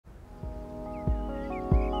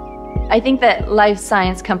I think that life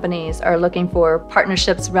science companies are looking for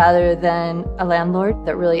partnerships rather than a landlord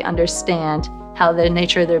that really understand how the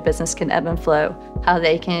nature of their business can ebb and flow, how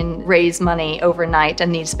they can raise money overnight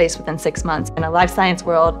and need space within 6 months. In a life science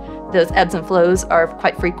world, those ebbs and flows are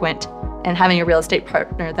quite frequent, and having a real estate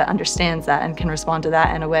partner that understands that and can respond to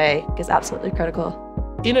that in a way is absolutely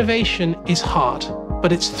critical. Innovation is hard,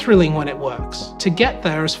 but it's thrilling when it works. To get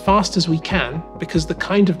there as fast as we can, because the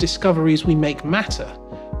kind of discoveries we make matter,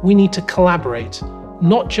 we need to collaborate,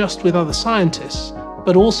 not just with other scientists,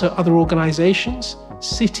 but also other organizations,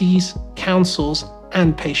 cities, councils,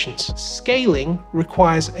 and patients. Scaling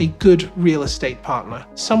requires a good real estate partner,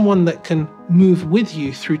 someone that can move with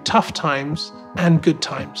you through tough times and good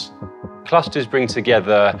times. Clusters bring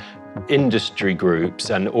together industry groups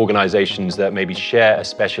and organizations that maybe share a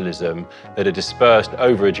specialism that are dispersed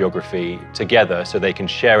over a geography together so they can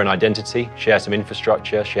share an identity, share some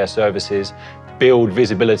infrastructure, share services, build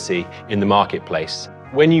visibility in the marketplace.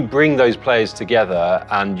 When you bring those players together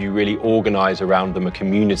and you really organize around them a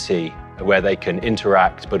community where they can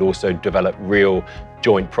interact but also develop real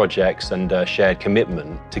joint projects and shared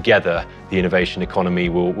commitment, together the innovation economy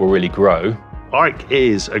will really grow. ARC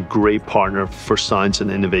is a great partner for science and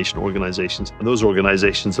innovation organizations. And those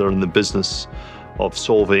organizations that are in the business of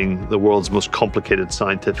solving the world's most complicated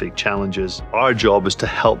scientific challenges. Our job is to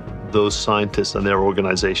help those scientists and their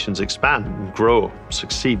organizations expand, grow,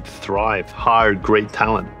 succeed, thrive, hire great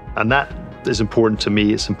talent. And that is important to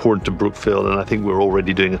me, it's important to Brookfield, and I think we're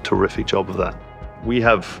already doing a terrific job of that. We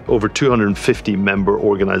have over 250 member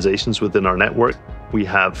organizations within our network. We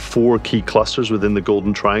have 4 key clusters within the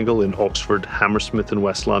Golden Triangle in Oxford, Hammersmith and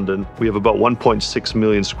West London. We have about 1.6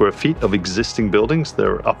 million square feet of existing buildings.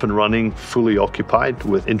 They're up and running, fully occupied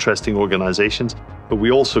with interesting organizations. But we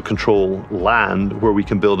also control land where we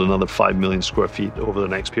can build another 5 million square feet over the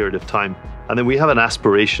next period of time. And then we have an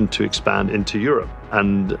aspiration to expand into Europe.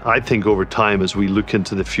 And I think over time, as we look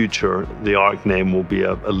into the future, the ARC name will be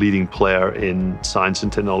a leading player in science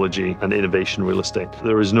and technology and innovation real estate.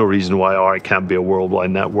 There is no reason why ARC can't be a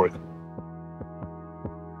worldwide network.